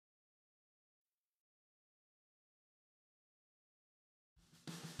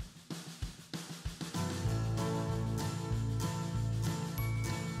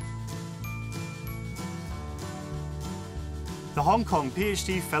The Hong Kong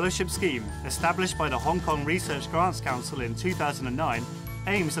PhD Fellowship Scheme, established by the Hong Kong Research Grants Council in 2009,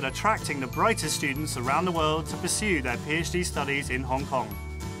 aims at attracting the brightest students around the world to pursue their PhD studies in Hong Kong.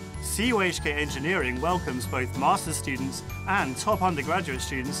 CUHK Engineering welcomes both master's students and top undergraduate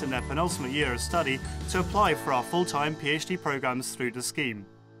students in their penultimate year of study to apply for our full-time PhD programs through the scheme.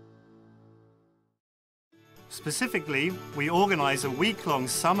 Specifically, we organise a week-long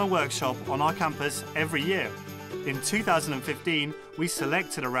summer workshop on our campus every year. In 2015, we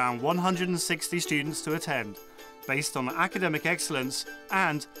selected around 160 students to attend, based on academic excellence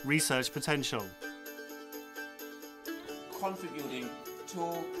and research potential. Contributing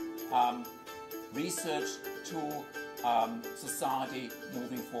to research to society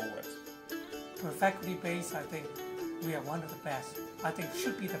moving forward. For faculty base, I think we are one of the best. I think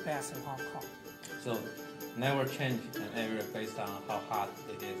should be the best in Hong Kong. So never change an area based on how hard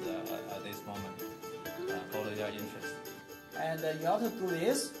it is at this moment. Follow your interest. And you have to do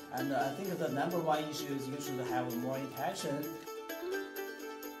this, and I think the number one issue is you should have more interaction.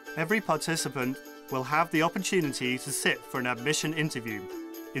 Every participant will have the opportunity to sit for an admission interview.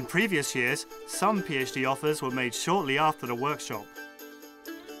 In previous years, some PhD offers were made shortly after the workshop.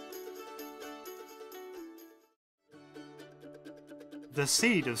 The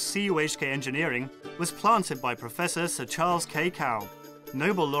seed of CUHK Engineering was planted by Professor Sir Charles K. Kao,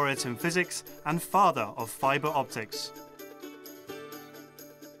 Nobel laureate in physics and father of fibre optics.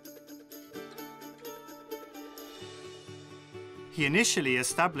 He initially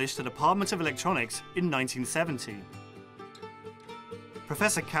established the Department of Electronics in 1970.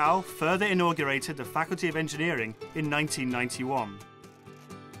 Professor Kao further inaugurated the Faculty of Engineering in 1991.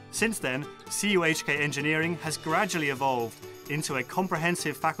 Since then, CUHK Engineering has gradually evolved into a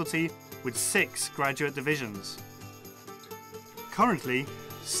comprehensive faculty with 6 graduate divisions. Currently,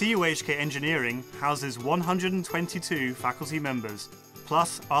 CUHK Engineering houses 122 faculty members,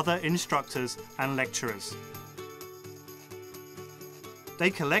 plus other instructors and lecturers. They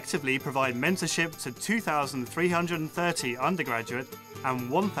collectively provide mentorship to 2,330 undergraduate and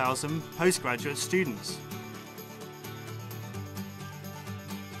 1,000 postgraduate students.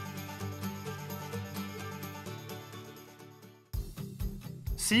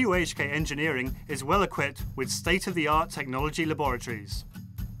 CUHK Engineering is well equipped with state-of-the-art technology laboratories.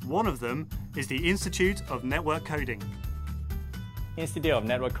 One of them is the Institute of Network Coding. Institute of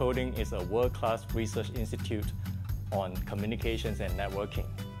Network Coding is a world-class research institute on communications and networking.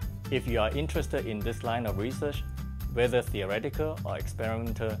 If you are interested in this line of research, whether theoretical or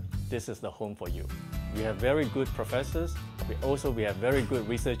experimental, this is the home for you. We have very good professors. We have very good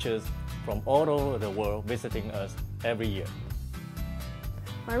researchers from all over the world visiting us every year.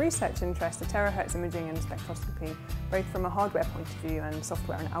 My research interests are terahertz imaging and spectroscopy, both from a hardware point of view and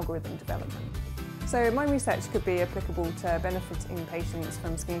software and algorithm development. So my research could be applicable to benefiting patients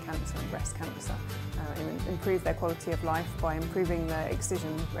from skin cancer and breast cancer, and improve their quality of life by improving the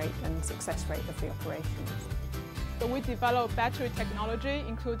excision rate and success rate of the operations. So we develop battery technology,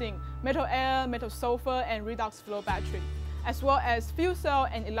 including metal air, metal sulfur, and redox flow battery, as well as fuel cell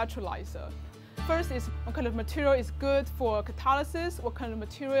and electrolyzer. First is what kind of material is good for catalysis, what kind of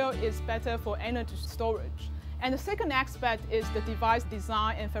material is better for energy storage. And the second aspect is the device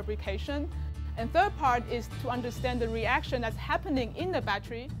design and fabrication. And third part is to understand the reaction that's happening in the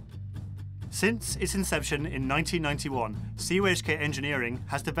battery. Since its inception in 1991, CUHK Engineering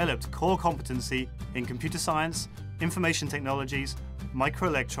has developed core competency in computer science, information technologies,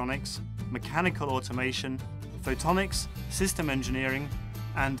 microelectronics, mechanical automation, photonics, system engineering,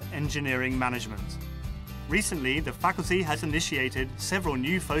 and engineering management. Recently, the faculty has initiated several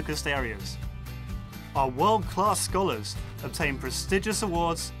new focused areas. Our world-class scholars obtain prestigious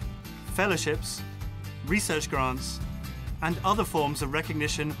awards, fellowships, research grants, and other forms of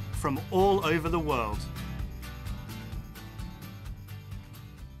recognition from all over the world.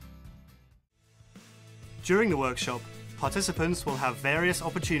 During the workshop, participants will have various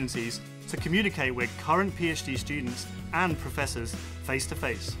opportunities to communicate with current PhD students and professors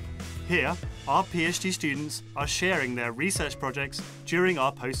face-to-face. Here, our PhD students are sharing their research projects during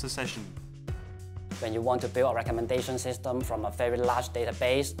our poster session. When you want to build a recommendation system from a very large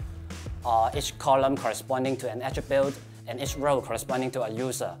database, each column corresponding to an attribute and each row corresponding to a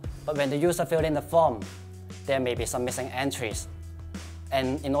user. But when the user fills in the form, there may be some missing entries.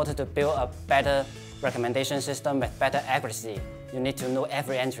 And in order to build a better recommendation system with better accuracy, you need to know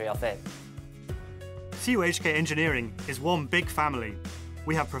every entry of it. CUHK Engineering is one big family.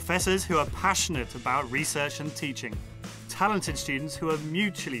 We have professors who are passionate about research and teaching, talented students who are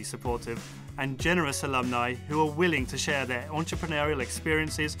mutually supportive, and generous alumni who are willing to share their entrepreneurial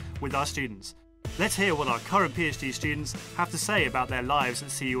experiences with our students. Let's hear what our current PhD students have to say about their lives at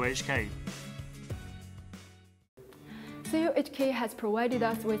CUHK. CUHK has provided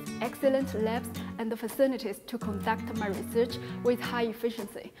us with excellent labs and the facilities to conduct my research with high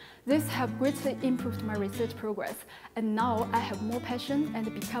efficiency. This has greatly improved my research progress, and now I have more passion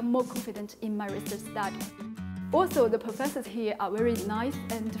and become more confident in my research study. Also, the professors here are very nice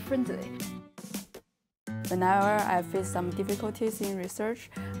and friendly. Whenever I face some difficulties in research,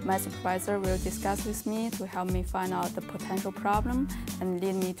 my supervisor will discuss with me to help me find out the potential problem and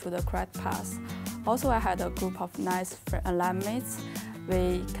lead me to the correct path. Also, I had a group of nice lab mates.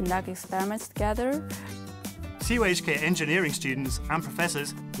 We conduct experiments together. CUHK engineering students and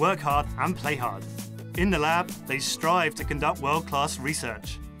professors work hard and play hard. In the lab, they strive to conduct world-class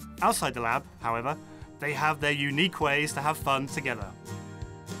research. Outside the lab, however, they have their unique ways to have fun together.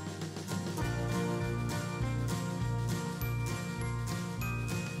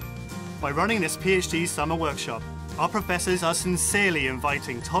 By running this PhD summer workshop, our professors are sincerely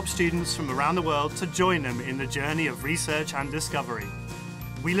inviting top students from around the world to join them in the journey of research and discovery.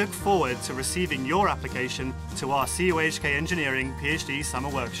 We look forward to receiving your application to our CUHK Engineering PhD summer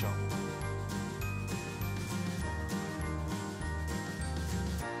workshop.